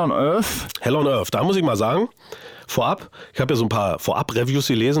mit Hell on Earth. Hell on Earth, da muss ich mal sagen, vorab. Ich habe ja so ein paar Vorab-Reviews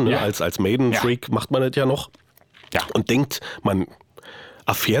gelesen, ne? Ja. Als Maiden-Freak macht man das ja noch. Ja. Und denkt, man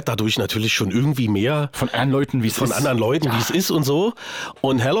erfährt dadurch natürlich schon irgendwie mehr Von anderen Leuten, wie es ist. von anderen Leuten, wie es ist und so.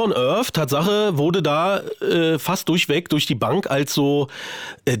 Und Hell on Earth, Tatsache, wurde da fast durchweg durch die Bank als so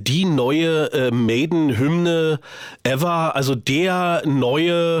die neue Maiden-Hymne ever, also der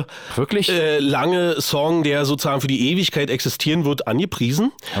neue Wirklich? lange Song, der sozusagen für die Ewigkeit existieren wird,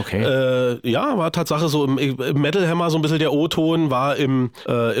 angepriesen. Okay. Ja, war Tatsache so im Metal Hammer so ein bisschen der O-Ton, war im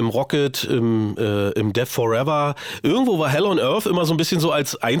Rocket, im Death Forever. Irgendwo war Hell on Earth immer so ein bisschen so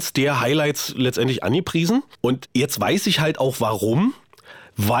als eins der Highlights letztendlich angepriesen. Und jetzt weiß ich halt auch warum.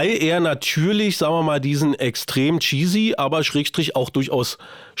 Weil er natürlich, sagen wir mal, diesen extrem cheesy, aber schrägstrich auch durchaus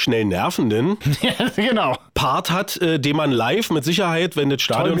schnell nervenden Ja, genau. Part hat, den man live mit Sicherheit, wenn das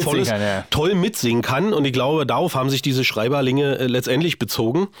Stadion voll ist, toll mitsingen kann. Und ich glaube, darauf haben sich diese Schreiberlinge letztendlich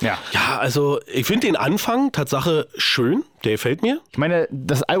bezogen. Ja. Ja, also ich finde den Anfang Tatsache schön. Der gefällt mir. Ich meine,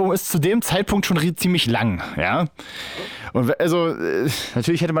 das Album ist zu dem Zeitpunkt schon ziemlich lang, ja. Und also,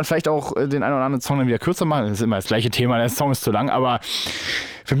 natürlich hätte man vielleicht auch den einen oder anderen Song dann wieder kürzer machen. Das ist immer das gleiche Thema, der Song ist zu lang, aber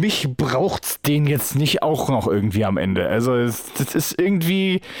für mich braucht's den jetzt nicht auch noch irgendwie am Ende. Also, das ist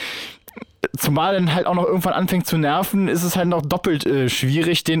irgendwie, zumal dann halt auch noch irgendwann anfängt zu nerven, ist es halt noch doppelt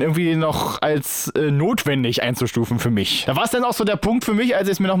schwierig, den irgendwie noch als notwendig einzustufen für mich. Da war es dann auch so der Punkt für mich, als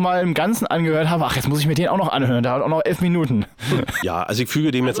ich es mir nochmal im Ganzen angehört habe, ach, jetzt muss ich mir den auch noch anhören, da hat auch noch 11 Minuten. Ja, also ich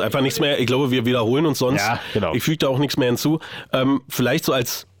füge dem jetzt einfach nichts mehr. Ich glaube, wir wiederholen uns sonst. Ja, genau. Ich füge da auch nichts mehr hinzu. Vielleicht so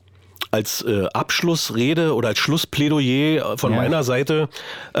als Abschlussrede oder als Schlussplädoyer von meiner Seite.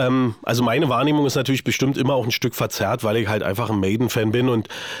 Also meine Wahrnehmung ist natürlich bestimmt immer auch ein Stück verzerrt, weil ich halt einfach ein Maiden-Fan bin und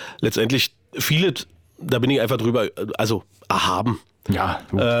letztendlich viele, da bin ich einfach drüber, also erhaben. Ja.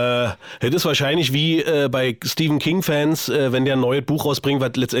 Das ist wahrscheinlich wie bei Stephen King-Fans, wenn der ein neues Buch rausbringt,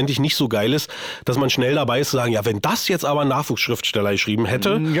 was letztendlich nicht so geil ist, dass man schnell dabei ist zu sagen, ja, wenn das jetzt aber ein Nachwuchsschriftsteller geschrieben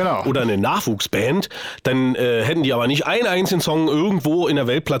hätte oder eine Nachwuchsband, dann hätten die aber nicht einen einzigen Song irgendwo in der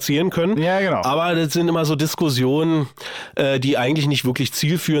Welt platzieren können. Ja, genau. Aber das sind immer so Diskussionen, die eigentlich nicht wirklich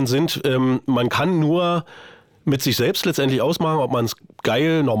zielführend sind. Man kann nur mit sich selbst letztendlich ausmachen, ob man es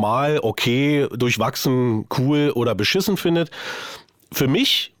geil, normal, okay, durchwachsen, cool oder beschissen findet. Für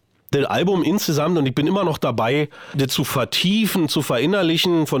mich, das Album insgesamt, und ich bin immer noch dabei, das zu vertiefen, zu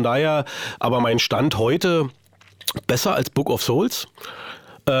verinnerlichen, von daher aber mein Stand heute besser als Book of Souls,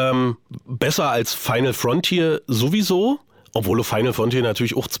 besser als Final Frontier sowieso, obwohl auf Final Frontier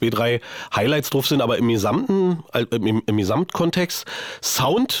natürlich auch 2, 3 Highlights drauf sind, aber im Gesamtkontext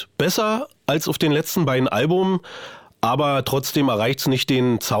Sound besser als auf den letzten beiden Alben. Aber trotzdem erreicht es nicht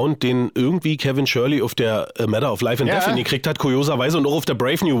den Sound, den irgendwie Kevin Shirley auf der Matter of Life and Death hingekriegt hat, kurioserweise, und auch auf der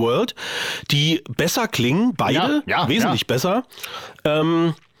Brave New World, die besser klingen, beide, wesentlich besser.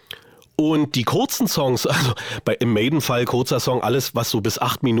 Und die kurzen Songs, also im Maiden-Fall kurzer Song, alles was so bis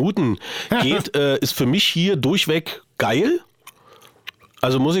 8 Minuten geht, ist für mich hier durchweg geil.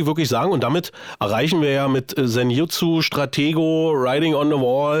 Also muss ich wirklich sagen, und damit erreichen wir ja mit Senjutsu, Stratego, Riding on the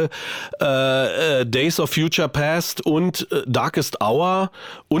Wall, Days of Future Past und Darkest Hour,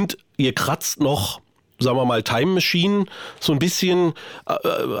 und ihr kratzt noch, sagen wir mal, Time Machine, so ein bisschen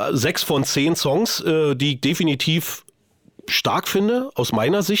 6 von 10 Songs, die ich definitiv stark finde, aus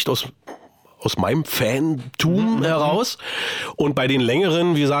meiner Sicht, aus meinem Fantum heraus. Und bei den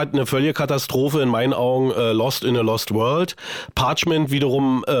längeren, wie gesagt, eine völlige Katastrophe in meinen Augen, Lost in a Lost World. Parchment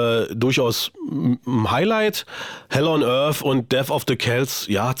wiederum durchaus ein Highlight. Hell on Earth und Death of the Celts,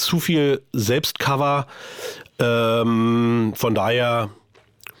 ja, zu viel Selbstcover. Von daher,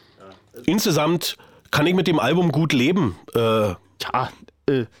 insgesamt kann ich mit dem Album gut leben.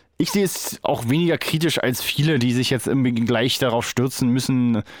 Ich sehe es auch weniger kritisch als viele, die sich jetzt irgendwie gleich darauf stürzen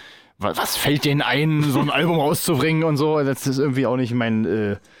müssen, was fällt denen ein, so ein Album rauszubringen und so. Das ist irgendwie auch nicht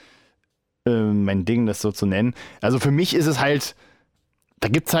mein Ding, das so zu nennen. Also für mich ist es halt, da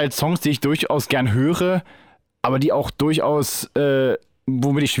gibt es halt Songs, die ich durchaus gern höre, aber die auch durchaus,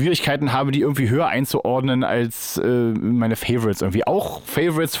 womit ich Schwierigkeiten habe, die irgendwie höher einzuordnen als meine Favorites irgendwie. Auch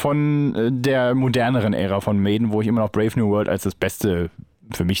Favorites von der moderneren Ära von Maiden, wo ich immer noch Brave New World als das Beste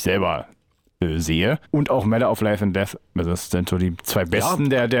für mich selber sehe. Und auch Matter of Life and Death. Das sind so die 2 besten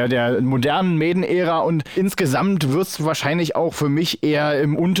der modernen Maiden-Ära. Und insgesamt wird es wahrscheinlich auch für mich eher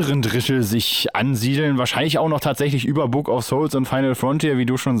im unteren Drittel sich ansiedeln. Wahrscheinlich auch noch tatsächlich über Book of Souls und Final Frontier, wie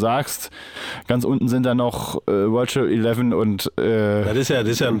du schon sagst. Ganz unten sind da noch Virtual 11 und das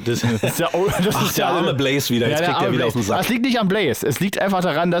ist der arme Blaze wieder. Jetzt kriegt er wieder auf den Sack. Das liegt nicht am Blaze. Es liegt einfach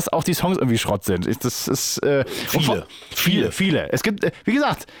daran, dass auch die Songs irgendwie Schrott sind. Das ist viele. Es gibt, wie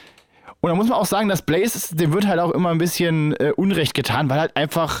gesagt, und da muss man auch sagen, dass Blaze, dem wird halt auch immer ein bisschen Unrecht getan, weil halt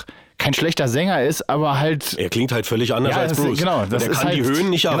einfach kein schlechter Sänger ist, aber halt... Er klingt halt völlig anders als Bruce. Genau, er kann halt die Höhen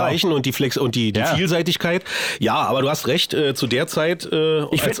nicht erreichen und die Vielseitigkeit. Ja, aber du hast recht, zu der Zeit,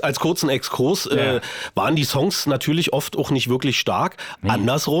 als kurzen Exkurs, waren die Songs natürlich oft auch nicht wirklich stark. Nee.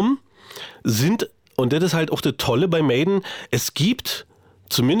 Andersrum und das ist halt auch das Tolle bei Maiden, es gibt...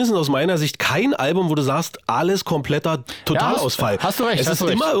 Zumindest aus meiner Sicht kein Album, wo du sagst, alles kompletter Totalausfall. Hast du recht. Es ist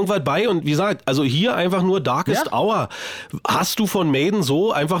immer irgendwas bei und wie gesagt, also hier einfach nur Darkest Hour. Hast du von Maiden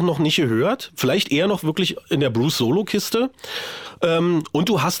so einfach noch nicht gehört? Vielleicht eher noch wirklich in der Bruce-Solo-Kiste. Und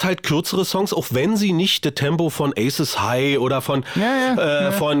du hast halt kürzere Songs, auch wenn sie nicht das Tempo von Aces High oder von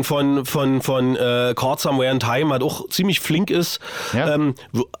Caught Somewhere in Time halt auch ziemlich flink ist. Ja.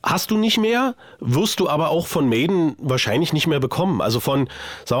 Hast du nicht mehr, wirst du aber auch von Maiden wahrscheinlich nicht mehr bekommen. Also von,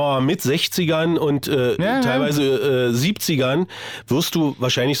 sagen wir mal, mit 60ern und teilweise 70ern wirst du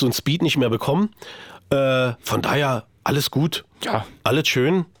wahrscheinlich so ein Speed nicht mehr bekommen. Von daher alles gut. Ja. Alles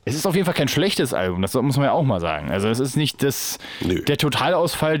schön. Es ist auf jeden Fall kein schlechtes Album, das muss man ja auch mal sagen. Also es ist nicht der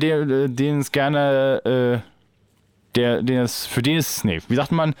Totalausfall, den es gerne, wie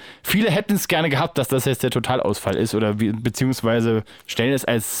sagt man, viele hätten es gerne gehabt, dass das jetzt der Totalausfall ist oder beziehungsweise stellen es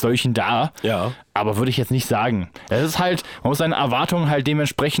als solchen dar. Ja. Aber würde ich jetzt nicht sagen. Es ist halt, man muss seine Erwartungen halt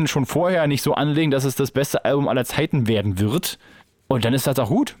dementsprechend schon vorher nicht so anlegen, dass es das beste Album aller Zeiten werden wird. Und dann ist das auch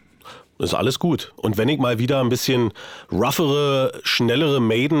gut. Ist alles gut. Und wenn ich mal wieder ein bisschen roughere, schnellere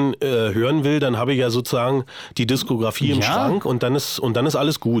Maiden hören will, dann habe ich ja sozusagen die Diskografie im Schrank und dann ist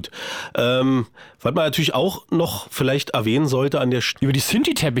alles gut. Was man natürlich auch noch vielleicht erwähnen sollte an der Über die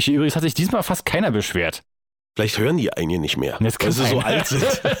Synthi-Teppiche übrigens hat sich diesmal fast keiner beschwert. Vielleicht hören die einige nicht mehr, weil sie so alt sind.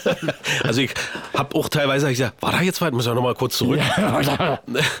 Also ich habe auch teilweise gesagt, war da jetzt was? Müssen wir nochmal kurz zurück. Ja.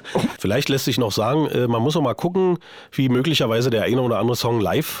 Vielleicht lässt sich noch sagen, man muss noch mal gucken, wie möglicherweise der eine oder andere Song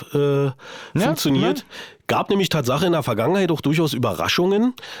live funktioniert. Ja. Gab nämlich Tatsache in der Vergangenheit auch durchaus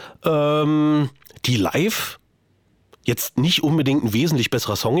Überraschungen, die live jetzt nicht unbedingt ein wesentlich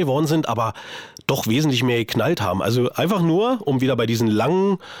besserer Song geworden sind, aber doch wesentlich mehr geknallt haben. Also einfach nur, um wieder bei diesen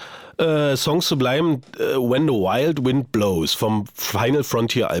langen Songs zu bleiben, When the Wild Wind Blows vom Final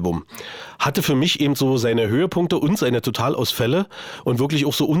Frontier Album hatte für mich eben so seine Höhepunkte und seine Totalausfälle und wirklich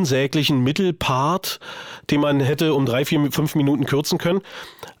auch so unsäglichen Mittelpart, den man hätte um 3, 4, 5 Minuten kürzen können.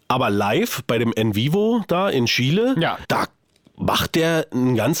 Aber live bei dem En Vivo da in Chile, da macht der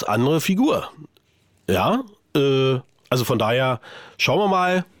eine ganz andere Figur. Ja, also von daher schauen wir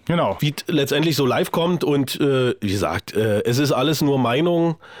mal, wie letztendlich so live kommt und wie gesagt, es ist alles nur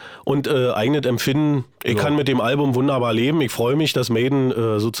Meinung und eigenes Empfinden. Ich kann mit dem Album wunderbar leben. Ich freue mich, dass Maiden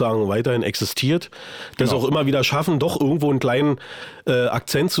sozusagen weiterhin existiert. Das auch immer wieder schaffen, doch irgendwo einen kleinen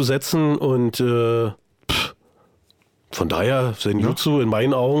Akzent zu setzen und von daher sind Jutsu in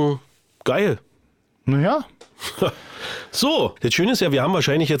meinen Augen geil. Naja. So, das Schöne ist ja, wir haben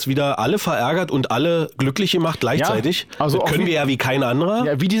wahrscheinlich jetzt wieder alle verärgert und alle glücklich gemacht gleichzeitig. Ja, also das können wir ja wie kein anderer.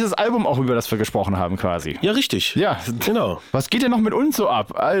 Ja, wie dieses Album auch, über das wir gesprochen haben quasi. Ja, richtig. Ja, genau. Was geht denn noch mit uns so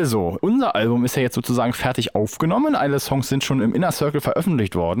ab? Also, unser Album ist ja jetzt sozusagen fertig aufgenommen. Alle Songs sind schon im Inner Circle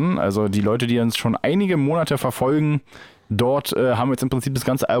veröffentlicht worden. Also die Leute, die uns schon einige Monate verfolgen, dort haben wir jetzt im Prinzip das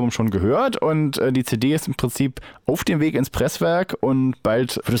ganze Album schon gehört und die CD ist im Prinzip auf dem Weg ins Presswerk und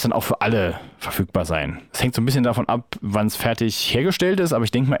bald wird es dann auch für alle verfügbar sein. Es hängt so ein bisschen davon ab, wann es fertig hergestellt ist, aber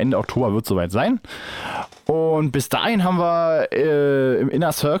ich denke mal Ende Oktober wird es soweit sein. Und bis dahin haben wir im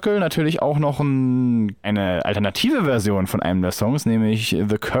Inner Circle natürlich auch noch eine alternative Version von einem der Songs, nämlich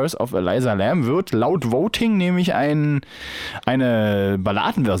The Curse of Eliza Lamb wird laut Voting nämlich eine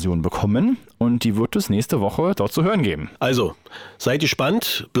Balladenversion bekommen und die wird es nächste Woche dort zu hören geben. Also, seid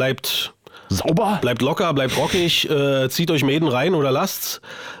gespannt, bleibt sauber, bleibt locker, bleibt rockig, zieht euch Maiden rein oder lasst's,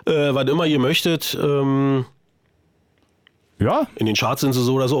 was immer ihr möchtet. Ja. In den Charts sind sie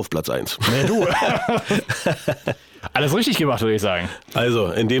so oder so auf Platz 1. Nee, du. Alles richtig gemacht, würde ich sagen. Also,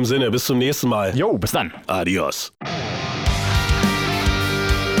 in dem Sinne, bis zum nächsten Mal. Jo, bis dann. Adios.